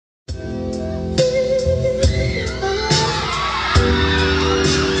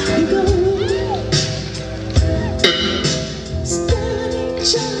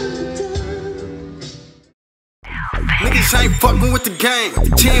rockin' with the gang.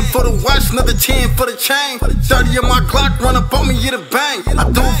 10 for the watch, another 10 for the chain. 30 of my Glock, run up on me, hit a bang. I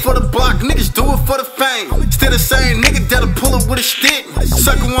do it for the block, niggas do it for the fame. Still the same nigga that'll pull it with a stick.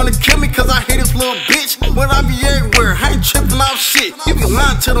 Sucker wanna kill me cause I hate this little bitch. But I be everywhere, I ain't trippin' off shit. You be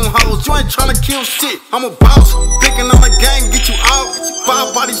lying to them hoes, you ain't tryna kill shit. I'm a boss, thinking on the gang, get you out.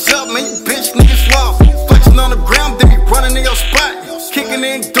 5 bodies up, man, you bitch niggas lost. Flexing on the ground, they be running in your spot. Kicking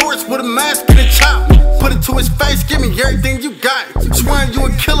in doors with a mask and a chop. Put it to his face, give me everything you got. Swearing you a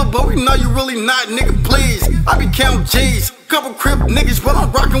killer, but we know you really not, nigga, please. I be counting G's, couple crip niggas, but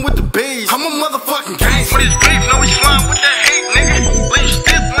I'm rocking with the bees. I'm a motherfucking gangster. For this beef, no we slime with that hate, nigga. Leave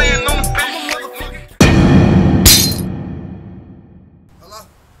stiff laying on the bitch. Hello?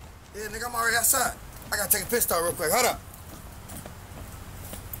 Yeah, nigga, I'm already outside. I gotta take a piss start real quick. Hold up.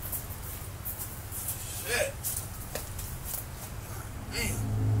 Shit. Damn.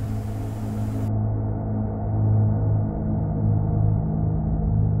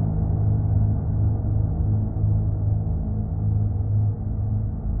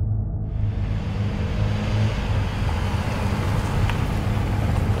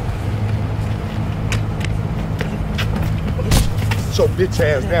 Your bitch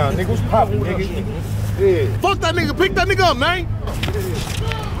ass down, nigga. What's poppin', nigga? Yeah. Fuck that nigga. Pick that nigga up, man.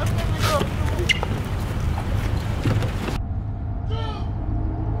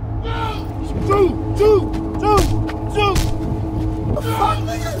 Two. What the fuck,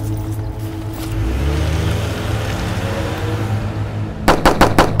 nigga?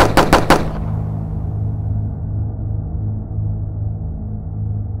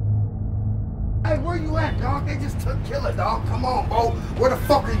 Hey, where you at, dog? They just took Killer, dog. Come on, bro. Where the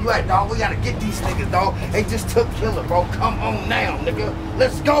fuck are you at, dog? We gotta get these niggas, dog. They just took Killer, bro. Come on now, nigga.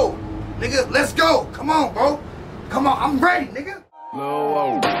 Let's go. Nigga, let's go. Come on, bro. Come on, I'm ready, nigga.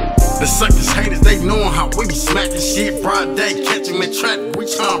 The suckers haters, they knowin' how we be smacking shit. Broad day, catch 'em in traffic. We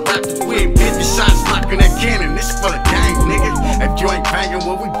tryna rap this. We ain't 50 shots knocking that cannon. This for the gang, nigga. If you ain't bangin'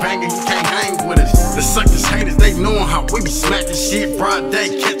 what we bangin', you can't hang with us. The suckers haters, they knowin' how we be smacking shit. Broad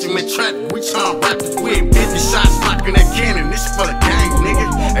day, catch 'em in traffic. We tryna rap this. We ain't 50 shots knocking that cannon. This for the gang, nigga.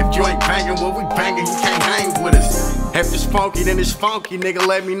 If you ain't bangin' what we bangin', you can't hang with us. If it's funky, then it's funky, nigga,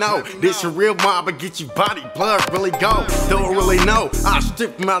 let me know. This a real mob, I get you body, blood really go. Don't really know, I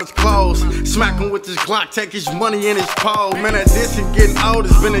strip him out his clothes. Smack him with his Glock, take his money in his pole. Man, that this and getting old,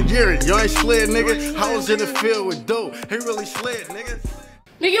 it's been a year. You ain't slid, nigga. I was in the field with dope. He really slid, nigga.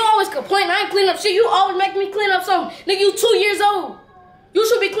 Nigga, you always complain I ain't clean up shit. You always make me clean up something. Nigga, you 2 years old. You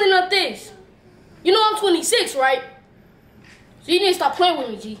should be cleaning up this. You know I'm 26, right? So you need to stop playing with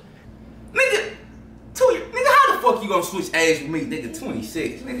me, G. Nigga, nigga, how the fuck you gonna switch age with me, nigga?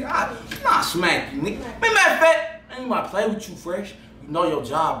 26, nigga. I smack you, nigga. Man, matter of fact, I ain't about to play with you, Fresh. You know your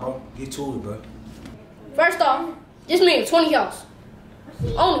job, bro. Get to it, bro. First off, this man 20 house. I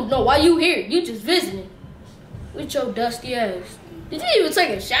don't even know why you here. You just visiting. With your dusty ass. Did you even take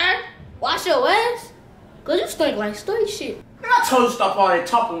a shower? Wash your ass? Cause you stink like straight shit. Man, I told you to stop all that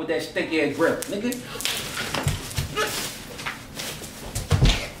talking with that stinky ass breath, nigga.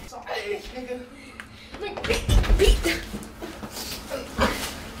 Some ass, nigga.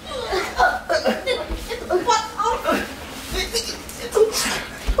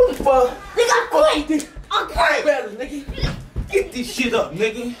 Get this shit up,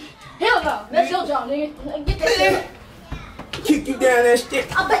 nigga. Hell no, that's your job, nigga. Get that shit up. Kick you down that stick.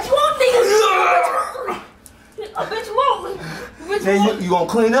 I bet you won't, nigga. I bet you won't. Now you gonna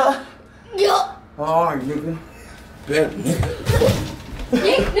clean up? Yeah. Alright, nigga. Better, nigga.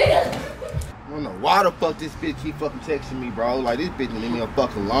 Nigga. I don't know why the fuck this bitch keep fucking texting me, bro. Like, this bitch leave me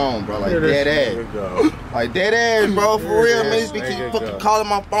fuck alone, bro. Like, dead ass. Like, dead ass, bro. For real, man. This bitch keep fucking calling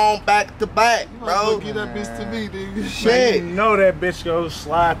my phone back to back, bro. Give that bitch to me, nigga. Shit. You know that bitch go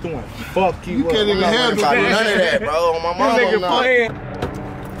slide through and fuck you. You can't even handle none of that, bro. On my mama, nigga playing.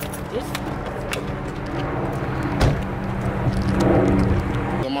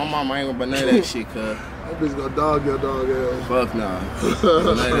 My mama ain't gonna but none of that shit, cuz. That bitch gonna dog your dog ass. Fuck nah. None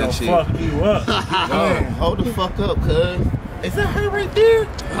of that shit. Fuck you up. No, hold the fuck up, cuz. Is that her right there?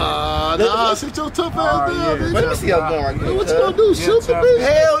 Nah, sit your tough ass down, bitch. Let me see how going right here. What you gonna do? Shoot the bitch?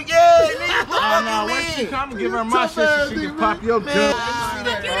 Hell yeah, nigga. Nah, when she come, give her my shit so she can pop your gun.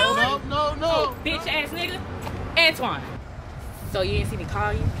 No. Bitch ass nigga. Antoine. So you ain't see me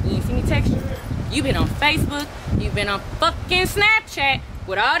call you? You ain't see me text you? You been on Facebook, you been on fucking Snapchat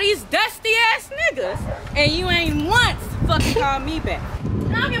with all these dusty ass niggas, and you ain't once fucking called me back.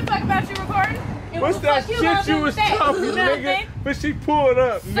 And I don't give a fuck about you recording. And What's that shit you was talking, nigga? But she pulled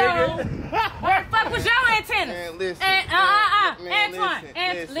up, nigga. Where the fuck was your antenna? Man, listen.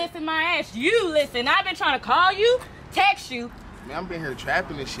 Antoine, listen my ass. You listen. I've been trying to call you, text you Man, I'm been here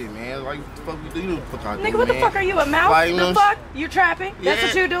trapping this shit, man. Like, what the fuck you do? You the fuck out there, Nigga, what the fuck are you, a mouse? Like, the fuck? You trapping? Yeah. That's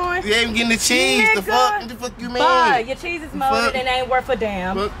what you doing? You ain't getting the cheese. Nigga. The fuck? What the fuck you mean? Bye. Your cheese is molded and ain't worth a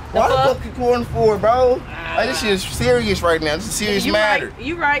damn. Why the fuck you pouring for, bro? Like, this shit is serious right now. This is a serious matter. Right.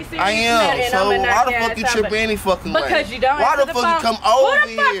 You right, serious I am. matter. So why the fuck you tripping any fucking way? Because you don't Why answer the fuck you come over here?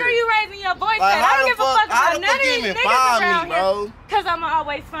 here? Who the fuck are you raising your voice Like, at? I don't give a fuck about none of these even niggas find around me, here. bro? Because I'ma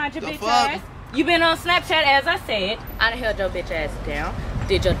always find your The bitch fuck? ass. You been on Snapchat, as I said. I done held your bitch ass down.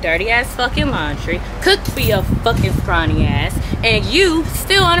 Did your dirty ass fucking laundry. Cooked for your fucking scrawny ass. And you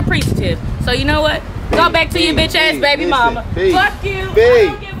still unappreciative. So you know what? Go back to your bitch ass baby mama. Fuck you. I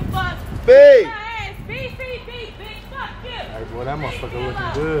don't give a fuck. B. Bitch, fuck you. Hey, boy, that motherfucker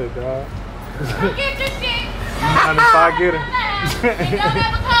looking good, dog. Go get your shit. Mind if I get her? And don't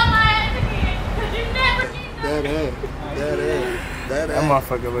ever call my ass again. Cause you never get That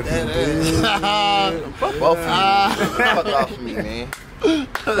motherfucker looking good. Fuck both of you. Fuck off of me, man. Why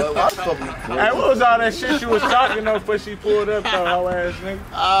the fuck you? Hey, what was all that shit you was talking though before she pulled up though, hoe ass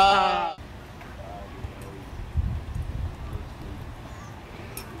nigga?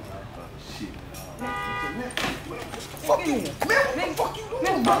 Fuck you, man. Fuck you,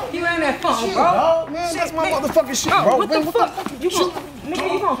 man. You ain't that phone, Shit, bro. dog, man. That's my motherfucking shit, bro. What Man, the fuck?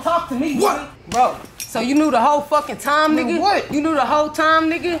 Nigga, you gonna talk to me, What? nigga? Bro, so you knew the whole fucking time, nigga? What? You knew the whole time,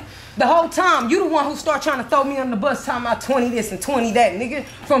 nigga? The whole time. You the one who start trying to throw me under the bus talking about 20 this and 20 that, nigga.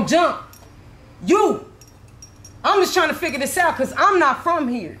 From jump. You. I'm just trying to figure this out because I'm not from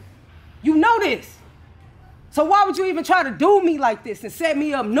here. You know this. So why would you even try to do me like this and set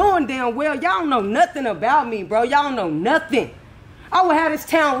me up knowing damn well y'all don't know nothing about me, bro. Y'all don't know nothing. I would have this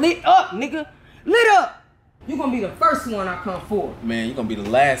town lit up, nigga. Lit up. You gonna be the first one I come for. Man, you gonna be the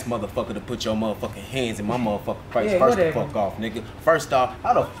last motherfucker to put your motherfucking hands in my motherfucking face. Yeah, First the whatever. fuck off, nigga. First off,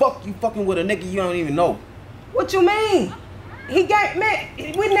 how the fuck you fucking with a nigga you don't even know? What you mean? He got, man,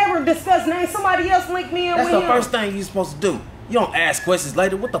 we never discussed names. Somebody else linked me in That's with the him. first thing you supposed to do. You don't ask questions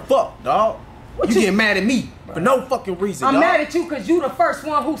later. What the fuck, dog? What You you- getting mad at me for no fucking reason, I'm dog. mad at you because you the first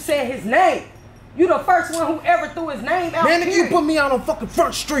one who said his name. You the first one who ever threw his name out. Man, nigga, you period. put me out on fucking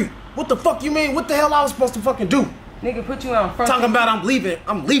Front Street. What the fuck you mean? What the hell I was supposed to fucking do? Nigga put you out front. Talking about I'm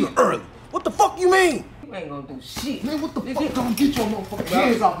leaving early. What the fuck you mean? You ain't gonna do shit. Man, what the Nigga, fuck? Don't get your motherfucking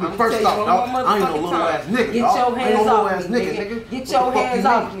hands off me. I'ma First tell you off, one dog. more I ain't no motherfucking little time. ass nigga, Get dog. your I ain't hands no little off ass me, nigga, nigga. nigga. Get What your the fuck hands you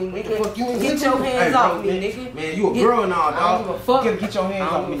off mean? me, What the fuck you nigga. mean? Get your hands bro, off me, man. nigga. Man, you a girl now, I don't dog. give a fuck. Get your hands I don't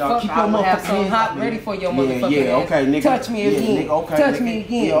off me, give a dog. fuck. Keep I your would have motherfucking something hands hot off me. ready for your Yeah, motherfucking yeah, ass. okay, nigga. Touch me Yeah, again. nigga, okay, Touch nigga. me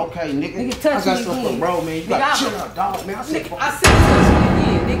again. Yeah, okay, nigga. Nigga, touch I got me something again. for bro, man. You Nigga, gotta I- chill out, dog, man. I said, Nigga, I said touch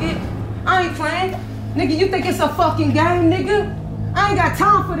me again, nigga. I ain't playing. Nigga, you think it's a fucking game, nigga? I ain't got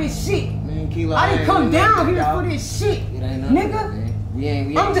time for this shit. Man, Kilo, I didn't come down here for this shit, It ain't nothing, nigga. man. We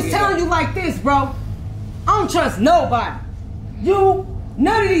ain't I'm just telling you like this, bro. I don't trust nobody. You,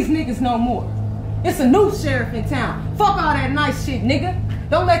 none of these niggas no more. It's a new sheriff in town. Fuck all that nice shit, nigga.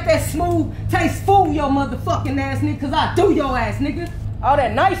 Don't let that smooth taste fool your motherfucking ass, nigga, cause I do your ass, nigga. All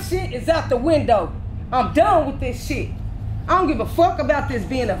that nice shit is out the window. I'm done with this shit. I don't give a fuck about this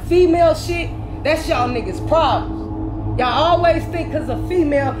being a female shit. That's y'all niggas' problems. Y'all always think cause a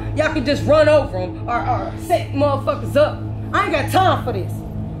female, y'all can just run over them or set motherfuckers up. I ain't got time for this.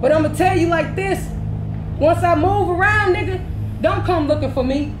 But I'ma tell you like this. Once I move around, nigga, don't come looking for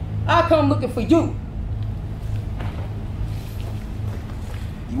me. I'll come looking for you.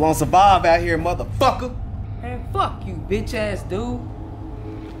 you won't survive out here, motherfucker. Man, fuck you, bitch ass dude.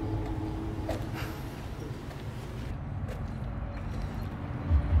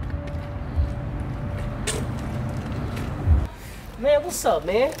 Man, what's up,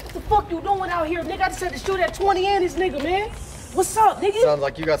 man? What the fuck you doing out here, nigga? I just had to shoot that 20 in this nigga, man. What's up, nigga? Sounds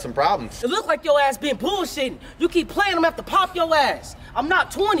like you got some problems. It look like your ass been bullshitting. You keep playing, I'm gonna have to pop your ass. I'm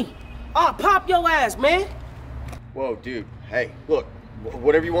not 20. I'll pop your ass, man. Whoa, dude. Hey, look.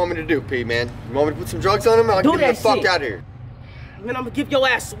 Whatever you want me to do, P, man. You want me to put some drugs on him? I'll Do get him the that fuck shit. out of here. Man, I'm gonna give your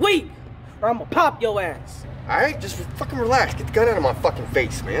ass sweet, or I'm gonna pop your ass. Alright, just fucking relax. Get the gun out of my fucking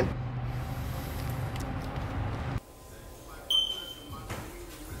face, man.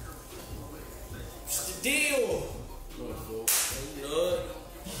 What's the deal?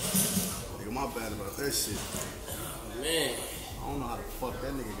 Nigga, my bad about that shit. Man, I don't know how the fuck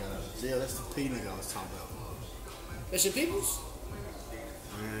that nigga got out of jail. That's the P nigga I was talking about. that's your peoples?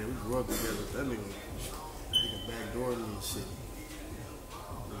 Man, we grew up together. That nigga backdoored me and shit.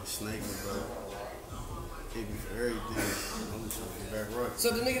 Nigga snake me, bro. Hit me for everything. I'm just trying to get back right. So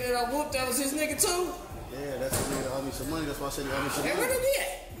the nigga that I whooped, that was his nigga too? Yeah, that's the nigga that owed me some money. That's why I said he owed me some Hey, where money. they be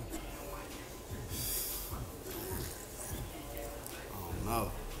at? I don't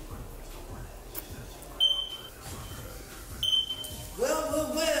know.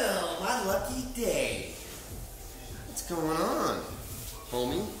 my lucky day. What's going on?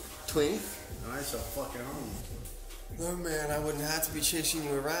 Homie? Twin? No, it's your fucking homie. Oh man, I wouldn't have to be chasing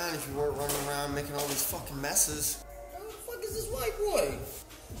you around if you weren't running around making all these fucking messes. Who the fuck is this white boy?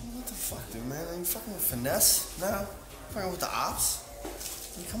 What the fuck, dude, man? Are you fucking with Finesse now? Fucking with the ops?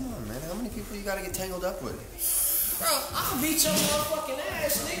 I mean, come on, man. How many people you gotta get tangled up with? Bro, I'll beat your motherfucking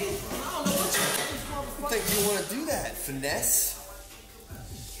ass, nigga. I don't know what You think you wanna do that, Finesse?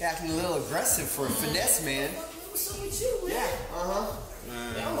 You're acting a little aggressive for a finesse, man. What's up with you, man? Yeah, uh-huh.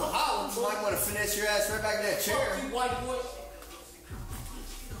 Yeah, I'm a holler, You might wanna finesse your ass right back in that chair. Fuck you, white boy.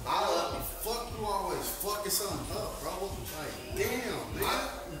 I love you. Fuck you always fucking something up, bro. Like, damn, man.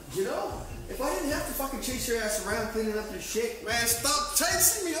 You know, if I didn't have to fucking chase your ass around cleaning up your shit. Man, stop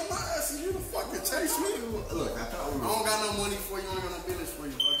chasing me. I'm not asking you to fucking chase me. Look, I thought we were. I don't got no money for you. I ain't got no business for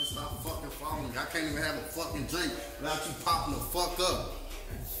you, bro. Just stop fucking following me. I can't even have a fucking drink without you popping the fuck up.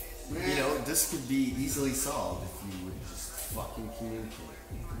 Man. You know, this could be easily solved if you would just fucking communicate.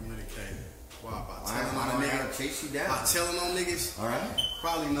 Communicate. Wow, by I'm telling on gonna niggas. chase you down. By telling on niggas? Alright?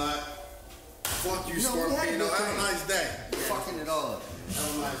 Probably not. Fuck you, No, Scorpio. Have a nice day. Fucking it all up.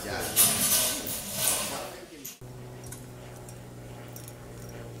 Have a nice day.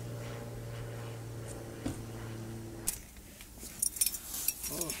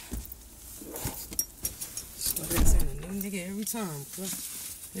 Nigga, every time, bro.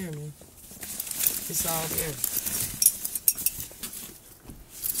 There, man. It's all there.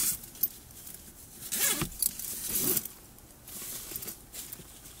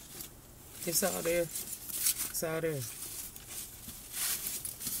 It's all there. It's all there.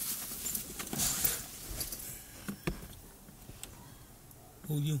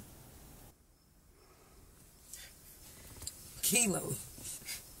 Who you? Kilo.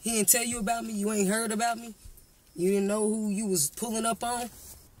 He didn't tell you about me? You ain't heard about me? You didn't know who you was pulling up on?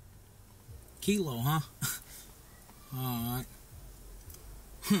 Kilo, huh? Alright.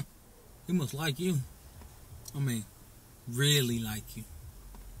 He must like you. I mean, really like you.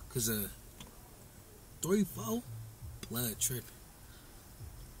 'Cause 3-4 blood tripping.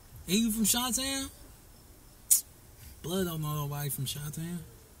 Ain't you from Chi-Town? Blood don't know nobody from Chi-Town.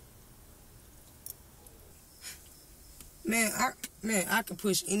 Man, I can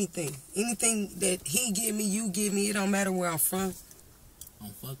push anything. Anything that he give me, you give me. It don't matter where I'm from.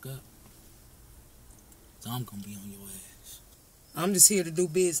 Don't fuck up. So I'm gonna be on your ass. I'm just here to do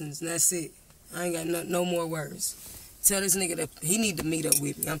business, and that's it. I ain't got no more words. Tell this nigga that he need to meet up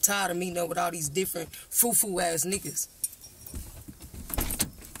with me. I'm tired of meeting up with all these different foo-foo ass niggas.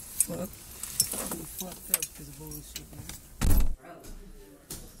 Fuck. I'm fucked up because of bullshit, man.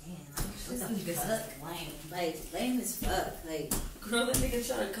 What the fuck? Lame. Like, lame as fuck. Like, Girl, that nigga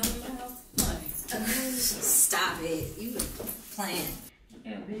try to come in my house. stop it. You playing.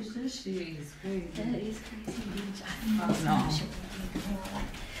 Yeah, bitch, this shit is crazy. That is crazy, bitch. I don't No. know.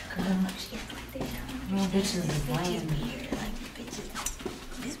 Girl, she acts like they don't. No, bitches is lame. Weird. Like, bitches.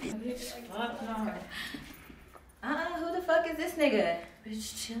 This bitch. Fuck no. Who the fuck is this nigga? Bitch,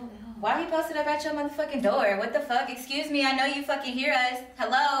 chill out. Why he posted up at your motherfucking door? What the fuck? Excuse me, I know you fucking hear us.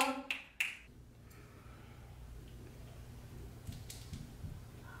 Hello?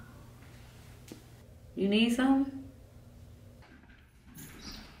 You need something?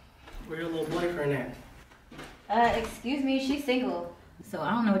 Where your little boyfriend at? Excuse me, she's single. So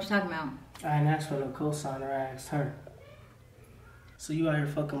I don't know what you're talking about. I ain't asked for no cosigner, I asked her. So you out here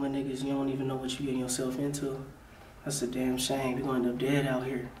fucking with niggas, you don't even know what you getting yourself into. That's a damn shame. You're gonna end up dead out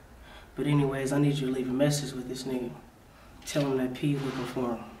here. But anyways, I need you to leave a message with this nigga. Tell him that P's looking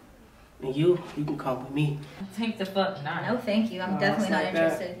for him. And you can come with me. Think the fuck not. No, thank you. I'm definitely not like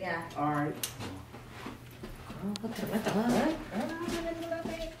that. interested. Yeah. Alright. What the fuck?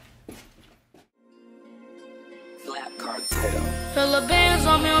 Black Cartel. Hella bands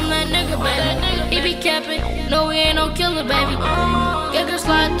on me, I'm that nigga, baby. He be capping, no, he ain't no killer, baby. Get her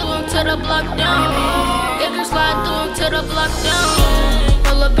slide through him to the block down. Get her slide through him to the block down.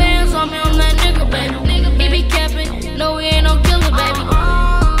 Hella bands on me, I'm that nigga, baby. He be capping, no, he ain't no killer, baby.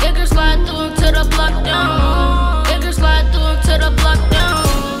 Get her slide through him to the block down. Get her slide through him to the block down.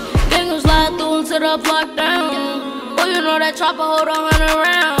 Get her slide through him to the block down. Oh, you know that chopper hold 100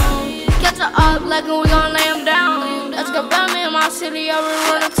 rounds. Catch a up like we gon' lay him down. Let's go down in my city, I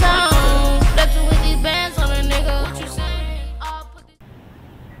run the town. Left you with these bands on a nigga, what you saying? I'll put these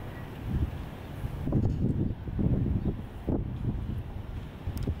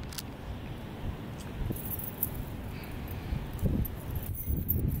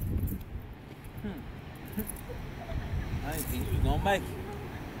I didn't think you was gonna make it.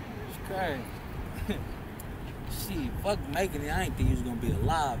 It's crazy. Shit, fuck making it. I didn't think you was gonna be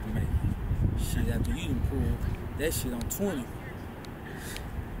alive to make it. Shit, after you improved that shit on 20.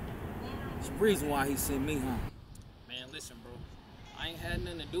 It's the reason why he sent me home. Man, listen, bro. I ain't had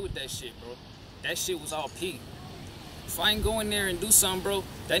nothing to do with that shit, bro. That shit was all P. If I ain't go in there and do something, bro,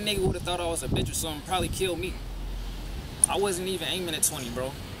 that nigga would have thought I was a bitch or something, probably killed me. I wasn't even aiming at 20,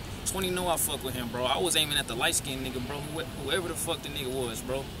 bro. 20 know I fuck with him, bro. I was aiming at the light-skinned nigga, bro. Whoever the fuck the nigga was,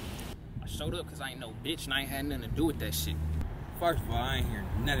 bro. I showed up because I ain't no bitch and I ain't had nothing to do with that shit. First of all, I ain't hear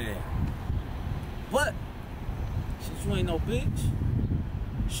none of that. But since you ain't no bitch,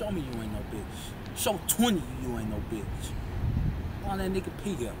 show me you ain't no bitch. Show 20 you ain't no bitch. Why that nigga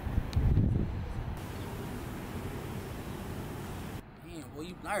P up? Damn, boy,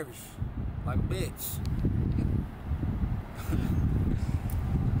 you nervous. Like a bitch.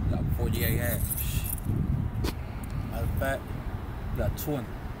 You got 48 average. Matter of fact, you got 20.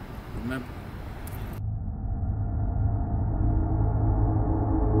 Remember?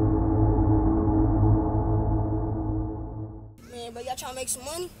 Man, but y'all trying to make some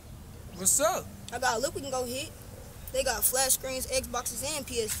money? What's up? I got a look we can go hit. They got flat screens, Xboxes, and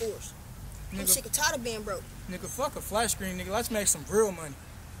PS4s. I'm sick and tired of being broke. Nigga, fuck a flat screen, nigga. Let's make some real money.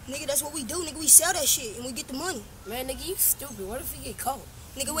 Nigga, that's what we do. Nigga, we sell that shit and we get the money. Man, nigga, you stupid. What if we get caught?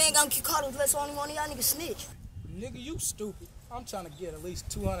 Nigga, we ain't gonna get caught unless only one of y'all niggas snitch. Nigga, you stupid. I'm trying to get at least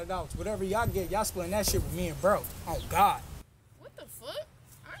 $200. Whatever y'all get, y'all splitting that shit with me and bro. Oh, God. What the fuck?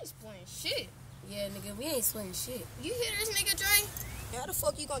 I ain't splitting shit. Yeah, nigga, we ain't splitting shit. You hear this nigga, Dre? Yeah, how the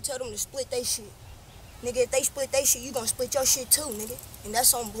fuck you gonna tell them to split they shit? Nigga, if they split they shit, you gonna split your shit too, nigga. And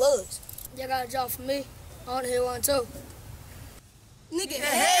that's on Bloods. Y'all got a job for me? I wanna hear one too. Nigga,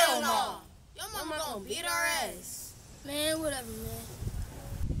 hell no. Your mama gonna beat our ass. Man, whatever,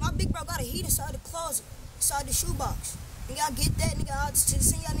 man. My big bro got a heat inside the closet, inside the shoebox. Nigga, I get that, nigga. I'll just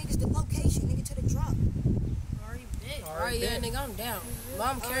send y'all niggas the location, nigga, to the drop. Alright, yeah, nigga, I'm down. But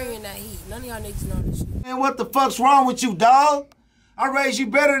I'm carrying that heat. None of y'all niggas know this shit. Man, what the fuck's wrong with you, dog? I raised you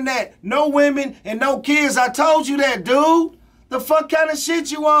better than that. No women and no kids. I told you that, dude. The fuck kind of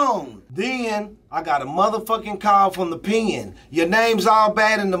shit you on? Then I got a motherfucking call from the pen. Your name's all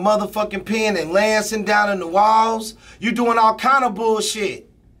bad in the motherfucking pen and lancing down in the walls. You doing all kind of bullshit.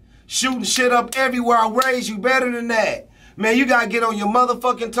 Shooting shit up everywhere. I raised you better than that. Man, you gotta get on your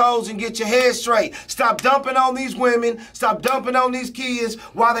motherfucking toes and get your head straight. Stop dumping on these women. Stop dumping on these kids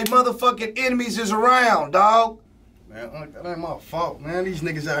while they motherfucking enemies is around, dog. Man, that ain't my fault, man. These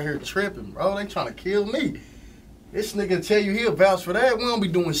niggas out here tripping, bro. They trying to kill me. This nigga tell you he'll vouch for that. We don't be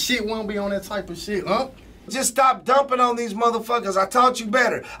doing shit. We don't be on that type of shit, huh? Just stop dumping on these motherfuckers. I taught you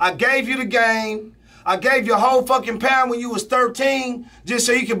better. I gave you the game. I gave you a whole fucking pound when you was 13 just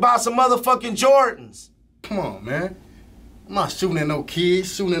so you could buy some motherfucking Jordans. Come on, man. I'm not shooting at no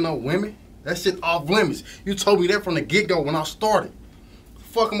kids, shooting at no women. That shit off limits. You told me that from the get-go when I started.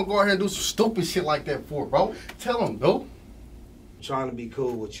 Fuck, I'm gonna go out here and do some stupid shit like that for, bro. Tell him, dude. Trying to be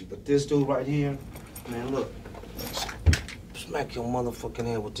cool with you, but this dude right here, man, look. Smack your motherfucking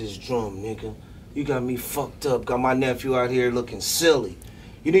head with this drum, nigga. You got me fucked up. Got my nephew out here looking silly.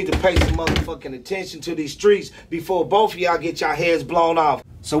 You need to pay some motherfucking attention to these streets before both of y'all get your heads blown off.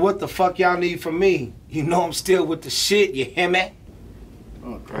 So what the fuck y'all need from me? You know I'm still with the shit, you hear me?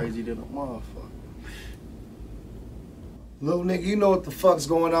 I'm crazy than a motherfucker. Little nigga, you know what the fuck's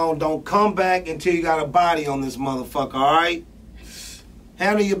going on. Don't come back until you got a body on this motherfucker, all right?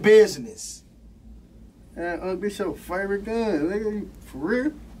 Handle your business. Man, this your favorite gun, nigga. You, for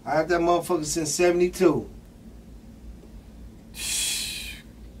real? I had that motherfucker since 72.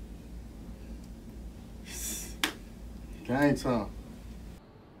 Gang time.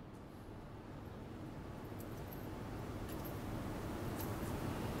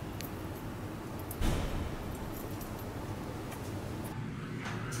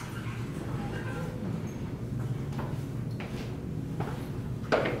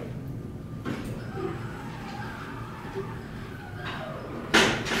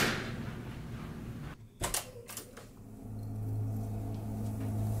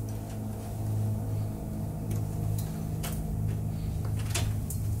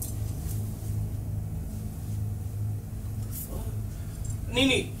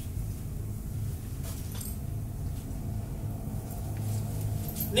 Nene.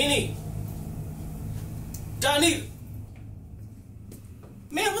 Nene. Donita.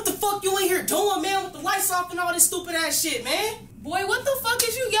 Man, what the fuck you in here doing, man, with the lights off and all this stupid ass shit, man? Boy, what the fuck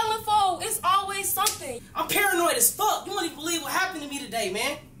is you yelling for? It's always something. I'm paranoid as fuck. You won't even believe what happened to me today,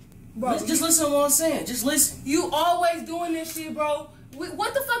 man. Bro, just listen to what I'm saying. Just listen. You always doing this shit, bro.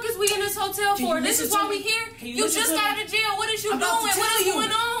 What the fuck is we in this hotel for? This is why we here? You just got out of jail. What is you doing? What is going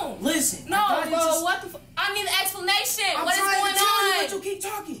on? Listen. No, bro, what the fuck? I need an explanation. What is going on? But you keep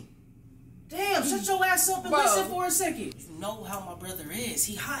talking. Damn. shut your ass up and listen for a second. You know how my brother is.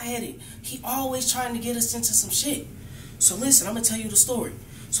 He hot-headed. He always trying to get us into some shit. So listen, I'm gonna tell you the story.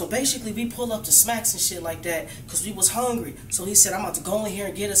 So basically, we pull up to Smacks and shit like that because we was hungry. So he said, I'm about to go in here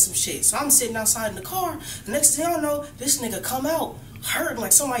and get us some shit. So I'm sitting outside in the car. The next thing I know, this nigga come out hurt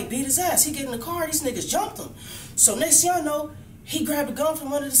like somebody beat his ass. He get in the car, these niggas jumped him. So next thing I know, he grabbed a gun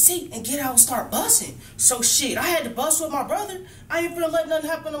from under the seat and get out and start busting. So shit, I had to bust with my brother. I ain't finna let nothing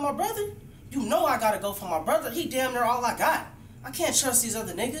happen to my brother. You know I gotta go for my brother. He damn near all I got. I can't trust these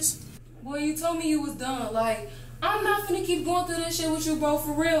other niggas. Boy, you told me you was done. Like, I'm not finna keep going through this shit with you, bro,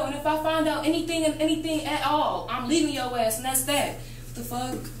 for real. And if I find out anything at all, I'm leaving your ass, and that's that. What the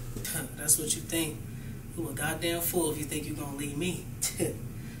fuck? That's what you think. You a goddamn fool if you think you gonna leave me.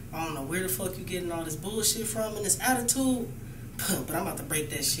 I don't know where the fuck you getting all this bullshit from and this attitude, but I'm about to break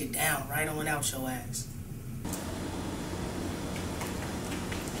that shit down right on out your ass.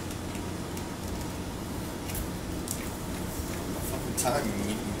 Fucking time you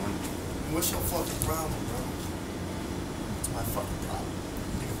meet me one. What's your fucking problem, bro? What's my fucking problem?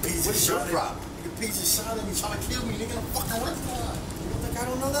 Nigga, P's What's your problem? Nigga, P's just shot at me, trying to kill me, nigga, in a fucking restaurant. You think I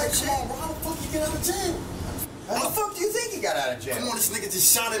don't know that shit? Come on, bro, how the fuck you get out of jail? How the fuck do you think he got out of jail? Come on, this nigga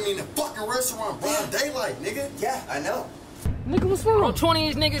just shot at me in the fucking restaurant, broad daylight, nigga. Yeah, I know. Nigga, what's wrong? Bro,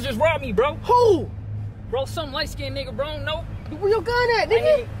 20-inch niggas just robbed me, bro. Who? Bro, some light-skinned nigga, bro. Nope. Where your gun at,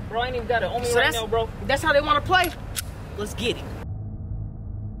 nigga? Bro, I ain't even got it on me right now, bro. That's how they want to play? Let's get it.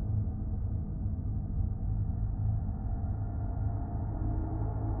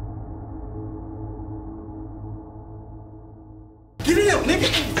 Get him, nigga.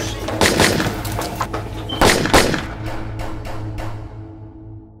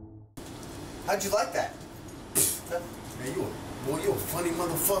 How'd you like that? Man, you a funny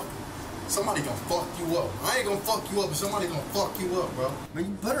motherfucker. Somebody gonna fuck you up. I ain't gonna fuck you up, but somebody gonna fuck you up, bro. Man,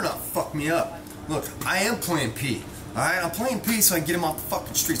 you better not fuck me up. Look, I am playing P. Alright? I'm playing P so I can get him off the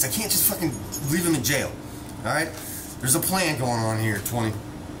fucking streets. I can't just fucking leave him in jail. Alright? There's a plan going on here, 20.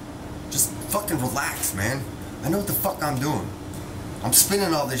 Just fucking relax, man. I know what the fuck I'm doing. I'm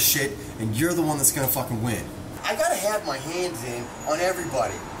spinning all this shit, and you're the one that's gonna fucking win. I gotta have my hands in on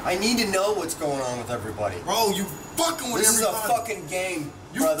everybody. I need to know what's going on with everybody. Bro, you fucking with everybody. This is a fucking game,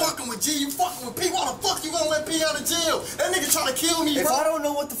 You fucking with G, you fucking with P. Why the fuck you gonna let P out of jail? That nigga trying to kill me, If bro. I don't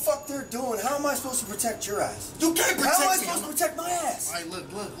know what the fuck they're doing, how am I supposed to protect your ass? You can't protect me. How am I supposed to protect my ass? Hey, look.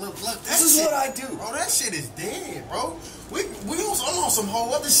 This is what I do. Bro, that shit is dead, bro. I'm on some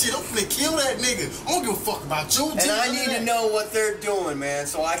whole other shit. I'm finna kill that nigga. I don't give a fuck about you, G. And I need to know what they're doing, man,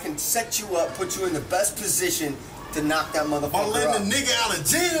 so I can set you up, put you in the best position to knock that motherfucker I'm letting up. the nigga out of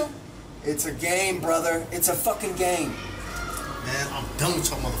jail. It's a game, brother. It's a fucking game. Man, I'm done with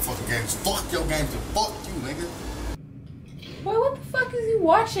your motherfucking games. Fuck your games and fuck you, nigga. Boy, what the fuck is you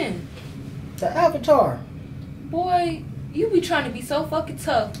watching? The Avatar. Boy, you be trying to be so fucking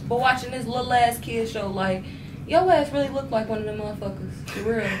tough, but watching this little ass kid show, like, your ass really look like one of them motherfuckers. For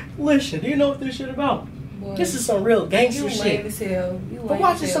real. Listen, do you know what this shit about? Boy, This is some real gangster you shit. lame as hell. You I'm lame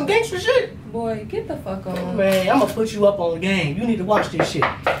watching as some hell. gangster shit. Boy, get the fuck on. Man, I'm gonna put you up on the game. You need to watch this shit.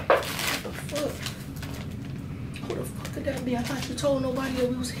 What the fuck? Who the fuck could that be? I thought you told nobody that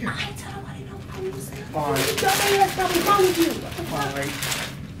we was here. I ain't tell nobody we was here. Alright. You dumbass probably wrong with you. What the fuck? Alright.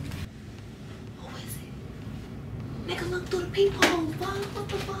 Who is it? Nigga, look through the peephole, fuck. What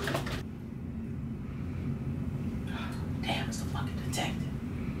the fuck? Damn, it's the fucking detective.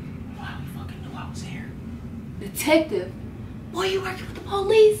 Wow, he fucking knew I was here. Detective? Boy, you working with the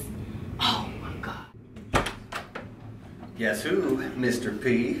police? Oh my god. Guess who, Mr.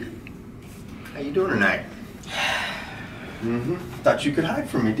 P? How you doing tonight? Thought you could hide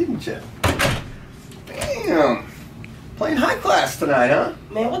from me, didn't you? Damn. Playing high class tonight, huh?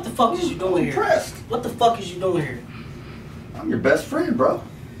 Man, what the fuck is you doing here? Impressed. What the fuck is you doing here? I'm your best friend, bro.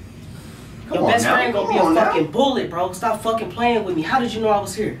 Your best friend gonna be a fucking bullet, bro. Stop fucking playing with me. How did you know I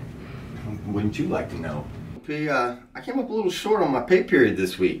was here? Wouldn't you like to know? P, I came up a little short on my pay period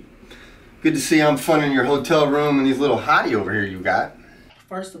this week. Good to see I'm funding your hotel room and these little hottie over here you got.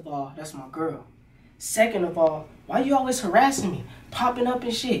 First of all, that's my girl. Second of all, why you always harassing me? Popping up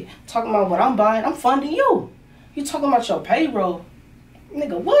and shit. Talking about what I'm buying. I'm funding you. You talking about your payroll.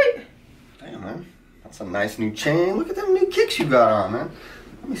 Nigga, what? Damn, man. That's a nice new chain. Look at them new kicks you got on, man.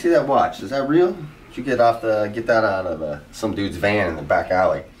 Let me see that watch. Is that real? Did you get that out of some dude's van in the back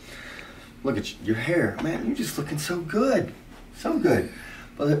alley? Look at your hair. Man, you're just looking so good. So good.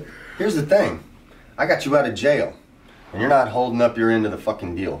 But here's the thing. I got you out of jail. And you're not holding up your end of the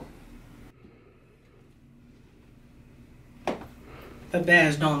fucking deal. The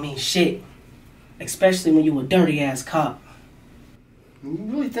badge don't mean shit. Especially when you a dirty ass cop. You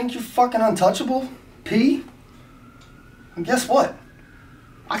really think you're fucking untouchable, P? And guess what?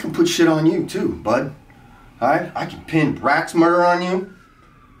 I can put shit on you too, bud. Alright? I can pin Brat's murder on you.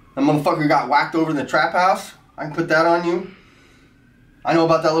 That motherfucker got whacked over in the trap house. I can put that on you. I know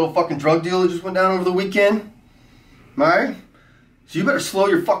about that little fucking drug deal that just went down over the weekend. Alright? So you better slow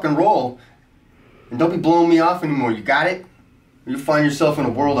your fucking roll. And don't be blowing me off anymore. You got it? Or you'll find yourself in a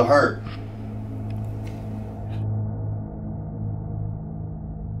world of hurt.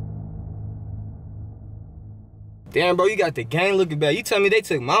 Damn, bro, you got the gang looking bad. You tell me they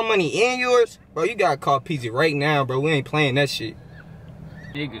took my money and yours? Bro, you gotta call PZ right now, bro. We ain't playing that shit.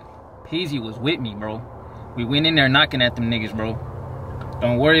 Nigga, PZ was with me, bro. We went in there knocking at them niggas, bro.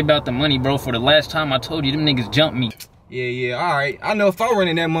 Don't worry about the money, bro. For the last time I told you, them niggas jumped me. Yeah, alright. I know if I run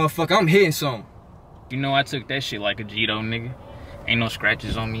in that motherfucker, I'm hitting something. You know I took that shit like a G though, nigga. Ain't no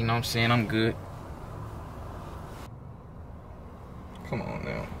scratches on me, you know what I'm saying? I'm good. Come on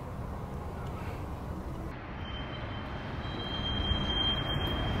now.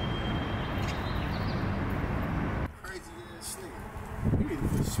 You need to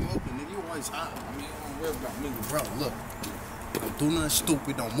quit smoking, nigga. You always hot. I mean, don't worry about me. Bro, look. Don't do nothing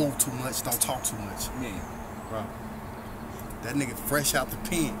stupid. Don't move too much. Don't talk too much. Man, bro. That nigga fresh out the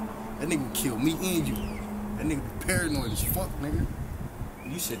pen. That nigga will kill me and you. That nigga be paranoid as fuck, nigga.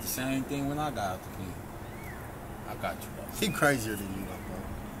 You said the same thing when I got out the pen. I got you, though. He crazier than you, though, bro.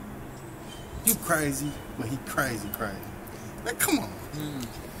 You crazy, but he crazy. Man, come on.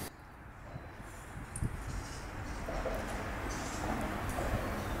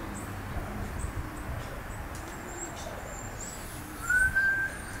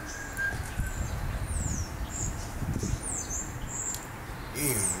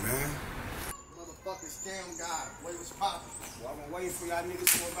 Damn, man. Motherfucking scam guy. What was poppin'? Well, I've been waiting for y'all niggas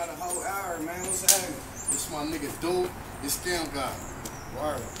for about a whole hour, man. What's happening? This my nigga dude. This scam guy.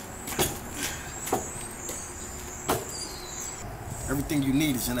 Word. Everything you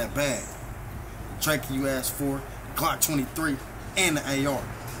need is in that bag. The Drake you asked for, Glock 23, and the AR.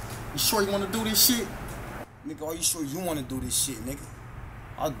 You sure you want to do this shit? Nigga, are you sure you want to do this shit, nigga?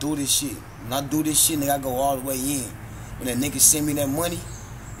 I'll do this shit. When I do this shit, nigga, I go all the way in. When that nigga send me that money,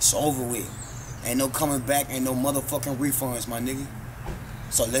 it's over with. Ain't no coming back, ain't no motherfucking refunds, my nigga.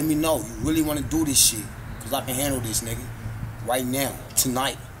 So let me know, you really want to do this shit. Cause I can handle this, nigga. Right now,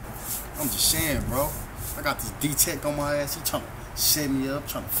 tonight. I'm just saying, bro. I got this D-Tech on my ass. He trying to set me up,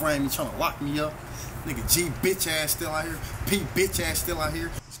 trying to frame me, trying to lock me up. Nigga G bitch ass still out here. P bitch ass still out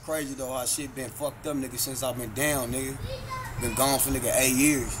here. It's crazy though how shit been fucked up, nigga, since I've been down, nigga. Been gone for nigga 8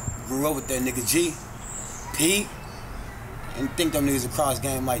 years. Grew up with that nigga G. P. Didn't think them niggas would cross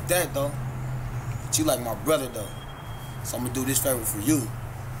game like that though. But you like my brother though. So I'm gonna do this favor for you.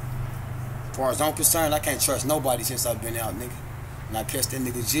 As far as I'm concerned, I can't trust nobody since I've been out, nigga. When I catch that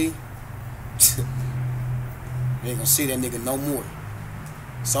nigga G, you ain't gonna see that nigga no more.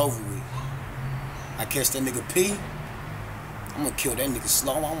 It's over with. I catch that nigga P, I'm gonna kill that nigga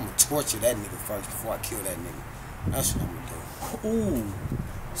slow. I'm gonna torture that nigga first before I kill that nigga. That's what I'm gonna do. Ooh,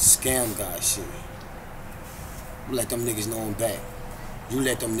 scam guy shit. I'm gonna let them niggas know I'm back. You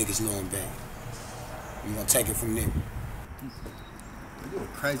let them niggas know I'm back. You gonna take it from there. You a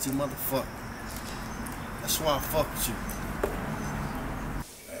crazy motherfucker. That's why I fuck with you.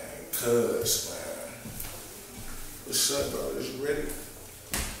 Man, cuz, man. What's up, bro? Is you ready?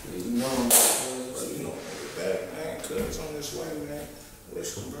 Yeah, you know I'm bro, you know I'm back, man. Cuz on this way, man.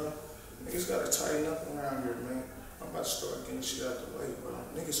 Listen, bro. Niggas gotta tighten up around here, man. I'm about to start getting shit out the way, bro.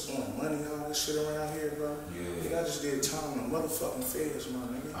 Niggas throwing money, all this shit around here, bro. Yeah. Nigga, I just did time on the motherfucking feds, my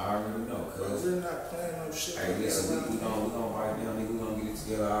nigga. I already know, cuz. We're not playing no shit. Hey, listen, we gonna right now, nigga, we gonna get it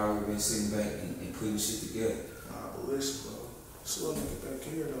together. I already been sitting back and putting shit together. Nah, but listen, bro. This little nigga back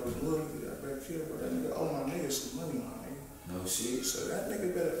here, though. The little nigga got back here, bro. That nigga owe my nigga some money, my nigga. No shit. So that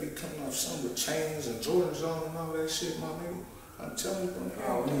nigga better be coming off something with chains and Jordans on and all that shit, my nigga. I'm telling you, bro.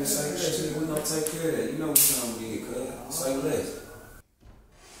 Oh, nigga, say less. We gonna take care of that. You know what I'm gonna get, cuz. Say less.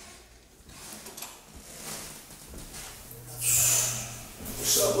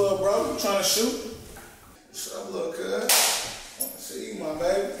 What's up, little bro? You trying to shoot? What's up, little cuz? Want to see you, my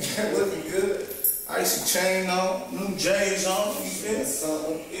baby. Looking good. Icy chain on, new J's on. You feel me?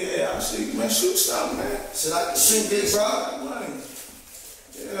 Something. Yeah, I see you, man. Shoot something, man. Should I shoot this, bro? Money.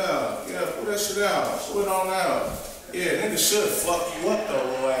 Yeah, put that shit out. Put it on out. Yeah, nigga should fuck you up though,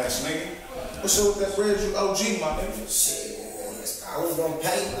 little ass nigga. What's up with that bread you OG, my nigga? Shit, I was gonna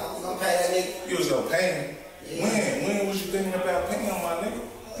pay that nigga. You was gonna pay him? Yeah. When was you thinking about paying him, my nigga?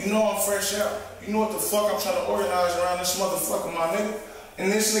 You know I'm fresh out. You know what the fuck I'm trying to organize around this motherfucker, my nigga?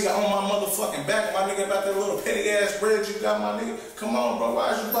 And this nigga on my motherfucking back, my nigga about that little petty ass bread you got, my nigga. Come on, bro.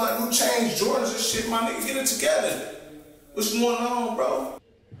 Why is you buying new chains, Jordans and shit, my nigga? Get it together. What's going on, bro?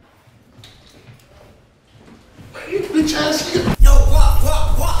 Man, you bitch ass nigga. Yo, what?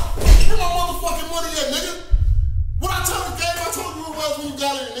 Where my motherfucking money at, nigga? What I told the game, I told you it was when you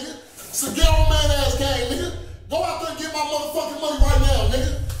got it, nigga. It's a ghetto man ass game, nigga. Go out there and get my motherfucking money right now,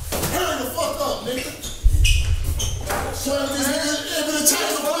 nigga. Hurry the fuck up, nigga. Son, these niggas, if it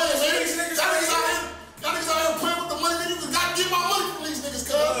change the plans, man. Y'all niggas out here playing with the money, nigga. You gotta get my money from these niggas,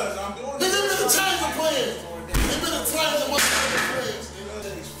 cuz. Nigga, they better change the plans. They better change the motherfucking plans,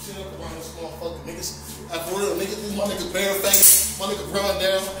 nigga. Shit up about this motherfucking niggas. Like, for real, nigga, these my nigga Bareface, my nigga Brown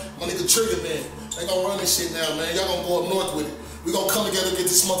Down, my nigga Trigger Man. They gonna run this shit now, man. Y'all gonna go up north with it. We gonna come together and get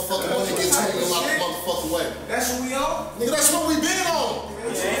this motherfucking money and get $20 million out the motherfucking way. That's what we on? Nigga, that's what we been on.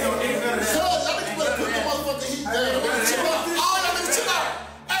 Y'all niggas better put the motherfucking heat down. Chill out. All y'all niggas chill out.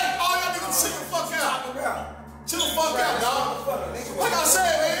 Hey, all y'all niggas chill the fuck out. Chill the fuck out, dog. Like I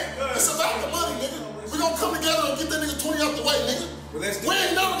said, man, it's about the money, nigga. We gonna come together and get that nigga 20 out the way, nigga. We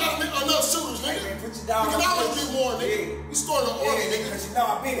ain't never got enough shooters, nigga. We can always get more, nigga. We starting the army, nigga.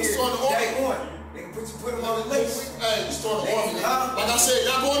 We starting the army. Put him on the list. Hey, we starting the army, nigga. Like I said,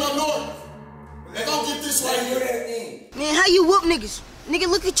 y'all going up north. They gonna get this right here. Man, how you whoop niggas? Nigga,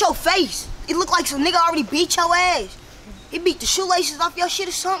 look at your face. It look like some nigga already beat your ass. He beat the shoelaces off your shit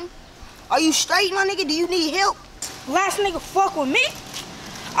or something? Are you straight, my nigga? Do you need help? Last nigga fuck with me?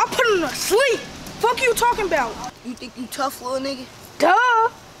 I put him to sleep. Fuck you talking about? You think you tough, little nigga? Duh.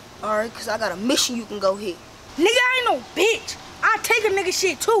 Alright, cause I got a mission you can go hit. Nigga, I ain't no bitch. I take a nigga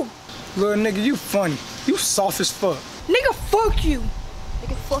shit too. Little nigga, you funny. You soft as fuck. Nigga, fuck you.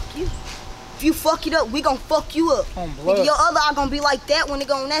 Nigga, fuck you. If you fuck it up, we gon' fuck you up. Nigga, your other eye gonna be like that when they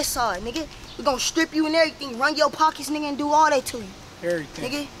go on that side, nigga. We gon' strip you and everything, run your pockets, nigga, and do all that to you. Everything.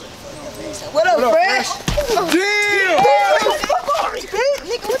 Nigga. What up, Fresh? Damn!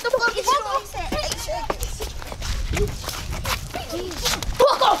 Nigga, what the fuck is you doing? He said 8 seconds.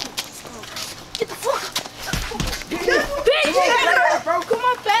 Fuck off! Get the fuck up. Bitch, bro, come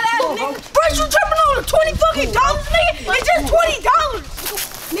on, fat ass nigga. Fresh, you tripping on the $20 nigga? It's just $20.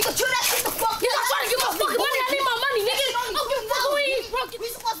 Nigga, chill that shit the fuck. Yeah, I'm trying to get my fucking money. I need my money, nigga. I don't give a fuck who he is, bro.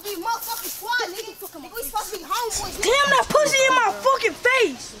 We supposed to be motherfucking squad, nigga. We supposed to be homeboys. Damn, that pussy in my fucking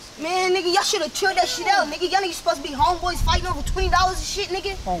face. Man, nigga, y'all should have chilled that shit out, nigga. Y'all niggas supposed to be homeboys fighting over $20 and shit,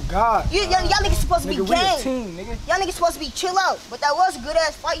 nigga. Oh, God. Y'all niggas supposed to be Nigga, we a gang. team, nigga. Y'all niggas supposed to be chill out. But that was a good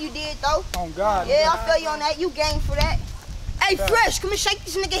ass fight you did, though. Oh, God. Yeah, I feel you on that. You gang for that. Hey, Fresh, come and shake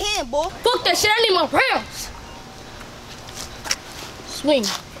this nigga hand, boy. Fuck that shit. I need my rounds. Swing.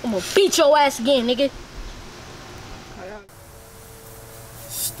 I'm gonna beat your ass again, nigga.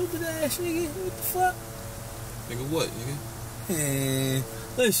 Stupid ass nigga. What the fuck? Nigga, what, nigga? Man,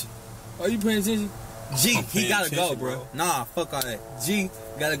 listen. Are you paying attention? G, he gotta go, bro. Nah, fuck all that. G,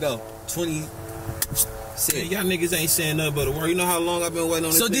 gotta go. 20. Hey, y'all niggas ain't saying nothing but a word. You know how long I've been waiting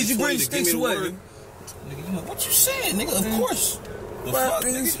on this? So did you bring to sticks give me the away? word? Nigga, you know what you saying, nigga? Of course. The fuck,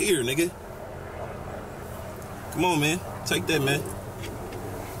 nigga? Here, nigga. Come on, man. Take that, man.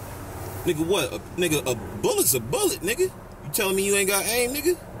 Nigga, what? A bullet's a bullet, nigga. You telling me you ain't got aim,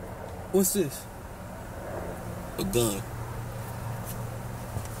 nigga? What's this? A gun.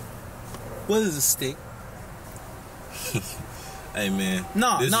 What is a stick? Hey, man.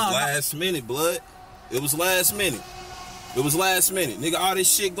 Nah, this was last minute, blood. It was last minute. It was last minute. Nigga, all this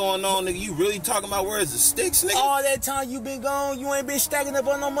shit going on, nigga. You really talking about where's the sticks, nigga? All that time you been gone, you ain't been stacking up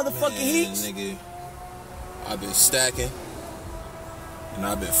on no motherfucking heats? Nigga, I've been stacking. And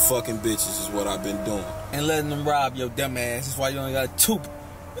I've been fucking bitches is what I've been doing. And letting them rob your dumb ass. That's why you only got a tooth.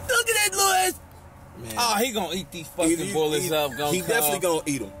 Look at that little ass. Man. Oh, he gonna eat these fucking bullets up. He definitely gonna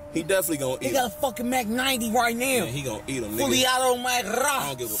eat them. He definitely gonna eat them. He got a fucking Mac 90 right now. Man, he gonna eat them, nigga. Fully auto Mac rock. I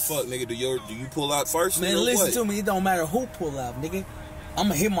don't give a fuck, nigga. Do you pull out first? Man, listen to me. It don't matter who pull out, nigga.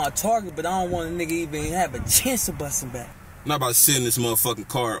 I'ma hit my target, but I don't want a nigga even have a chance of busting back. I'm not about to sit in this motherfucking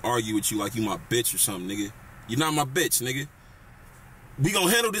car and argue with you like you my bitch or something, nigga. You're not my bitch, nigga. We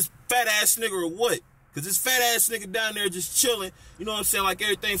gonna handle this fat ass nigga or what? Cause this fat ass nigga down there just chilling, you know what I'm saying, like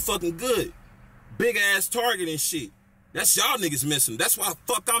everything fucking good. Big ass target and shit. That's y'all niggas missing. That's why the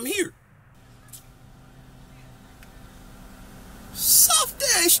fuck I'm here. Soft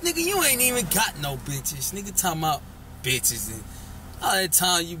ass nigga, you ain't even got no bitches. Nigga talking about bitches and all that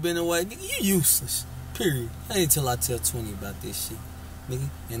time you been away, nigga, you useless. Period. Ain't until I tell 20 about this shit, nigga.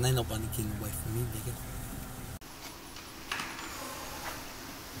 And ain't nobody getting away from me, nigga.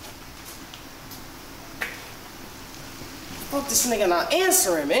 Fuck this nigga not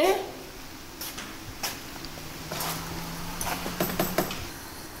answering, man.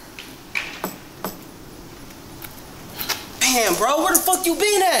 bro. Where the fuck you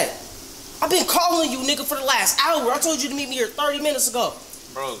been at? I've been calling you, nigga, for the last hour. I told you to meet me here 30 minutes ago.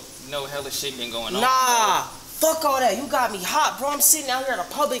 Bro, you know hella shit been going on. Nah, fuck all that. You got me hot, bro. I'm sitting out here at a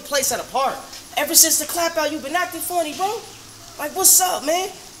public place at a park. Ever since the clap out, you been acting funny, bro. Like, what's up, man?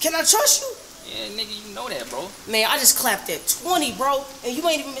 Can I trust you? Yeah, nigga, you know that, bro. Man, I just clapped at 20, bro, and you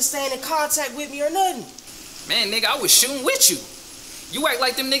ain't even been staying in contact with me or nothing. Man, nigga, I was shooting with you. You act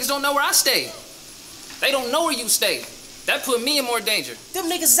like them niggas don't know where I stay. They don't know where you stay. That put me in more danger. Them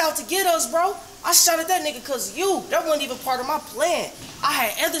niggas is out to get us, bro. I shot at that nigga cause of you. That wasn't even part of my plan. I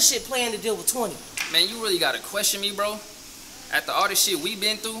had other shit planned to deal with 20. Man, you really gotta question me, bro. After all this shit we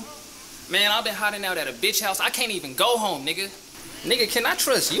been through, man, I've been hiding out at a bitch house. I can't even go home, nigga. Nigga, can I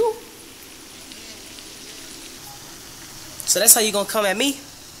trust you? So that's how you gonna come at me?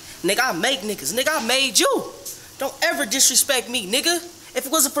 Nigga, I make niggas. Nigga, I made you. Don't ever disrespect me, nigga. If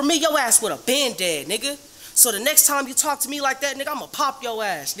it wasn't for me, your ass would have been dead, nigga. So the next time you talk to me like that, nigga, I'ma pop your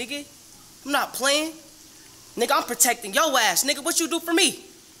ass, nigga. I'm not playing. Nigga, I'm protecting your ass. Nigga, what you do for me?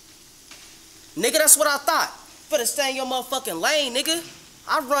 Nigga, that's what I thought. Better stay in your motherfucking lane, nigga.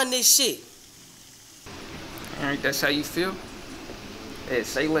 I run this shit. Alright, that's how you feel? Hey,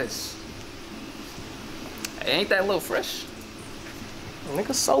 say less. Hey, ain't that a little fresh?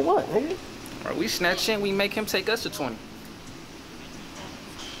 Nigga, so what, nigga? Bro, we snatch in, we make him take us to 20.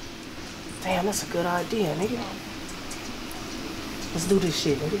 Damn, that's a good idea, nigga. Let's do this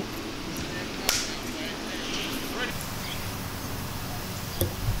shit, nigga.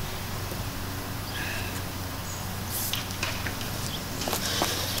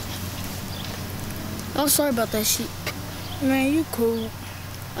 I'm sorry about that shit. Man, you cool.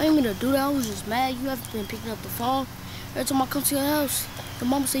 I didn't mean to do that. I was just mad. You haven't been picking up the phone. Every time I come to your house, the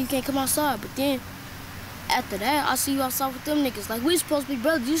mama said you can't come outside. But then, after that, I see you outside with them niggas. Like, we supposed to be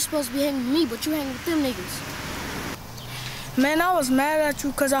brothers. You supposed to be hanging with me, but you hanging with them niggas. Man, I was mad at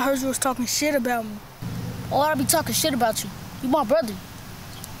you because I heard you was talking shit about me. Oh, I be talking shit about you. You my brother.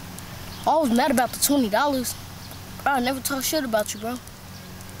 I was mad about the $20. Bro, I never talk shit about you, bro. I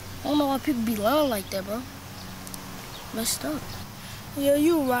don't know why people be lying like that, bro. Messed up. Yeah,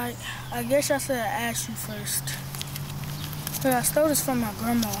 you right. I guess I should have asked you first. But I stole this from my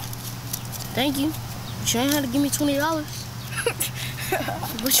grandma. Thank you. But you ain't had to give me $20.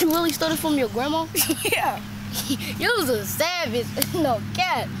 But you really stole it from your grandma? Yeah. You was a savage. No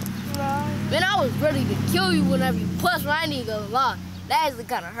cat. Man, I was ready to kill you whenever you pushed me. I ain't even gonna lie. That actually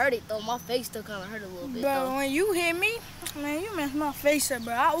kind of hurt it, though. My face still kind of hurt a little bit, Bro, though. when you hit me, man, you messed my face up,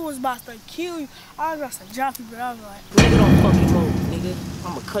 bro. I was about to kill you. I was about to drop you, but I was like... Nigga, don't fucking move, nigga.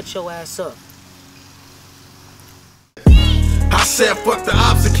 I'ma cut your ass up. I said fuck the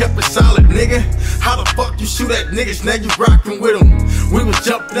ops and kept it solid, nigga. How the fuck you shoot at niggas, now you rockin' with them? We was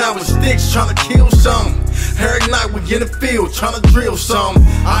jumping out with sticks tryna kill some. Every night we in the field tryna drill some.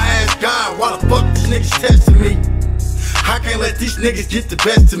 I asked God, why the fuck these niggas testing me? I can't let these niggas get the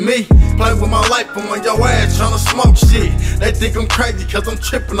best of me. Play with my life, I'm on your ass tryna smoke shit. They think I'm crazy cause I'm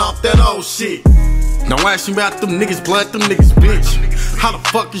tripping off that old shit. Don't ask me about them niggas, blood, them niggas, bitch. How the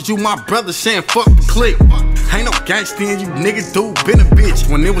fuck is you my brother saying fuck the clique? Ain't no gangsta in you, nigga, dude, been a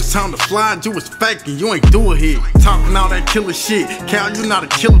bitch. When it was time to fly, you was faking, you ain't do a hit. Talking all that killer shit, Cal, you not a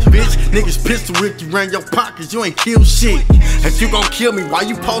killer, bitch. Niggas pistol whip you, ran your pockets, you ain't kill shit. If you gon' kill me, why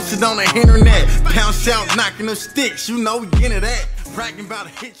you posted on the internet? Pound out, knocking them sticks, you know we into that. Bragging about a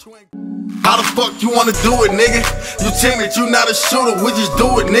hit, you ain't. How the fuck you wanna do it, nigga? You timid, you not a shooter, we just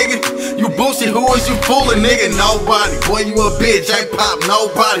do it, nigga. You boosted, who is you fooling, nigga? Nobody. Boy, you a bitch, ain't pop,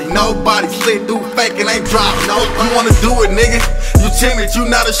 nobody. Nobody slid through fake and ain't drop, no. You wanna do it, nigga? You timid, you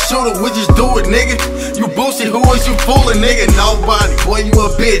not a shooter, we just do it, nigga. You boosted, who is you fooling, nigga? Nobody. Boy, you a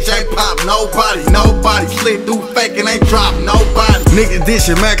bitch, ain't pop, nobody. Nobody slid through fake and ain't drop, nobody. Nigga,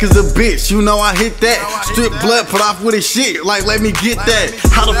 this shit, man, cause a bitch, you know I hit that. Strip blood, put off with his shit, like let me get that.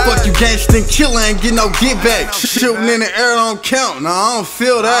 How the fuck you gangsta killer ain't get no get back? Shooting in the air don't count, nah, I don't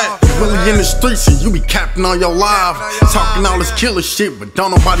feel that. You really in the streets and you be capping on your live. Talking all this killer shit, but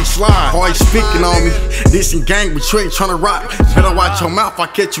don't nobody slide. Always speaking on me, this and gang, but you ain't tryna rock. Better watch your mouth, I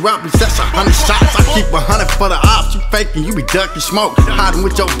catch you out, bitch, that's 100 shots. I keep 100 for the ops, you faking, you be ducking smoke. Hiding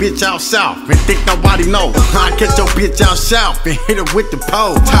with your bitch out south, and think nobody know. I catch your bitch out south, and hit her with the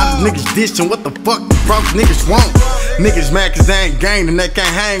pole. Tired of niggas dishing, what the fuck the broke niggas want? Niggas mad cause they ain't gang and they can't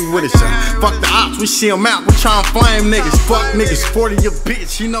hang with us. Fuck the ops, we see them out, we tryna flame niggas. Fuck niggas, 40 your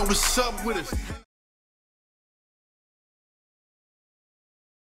bitch, you know what's up with us.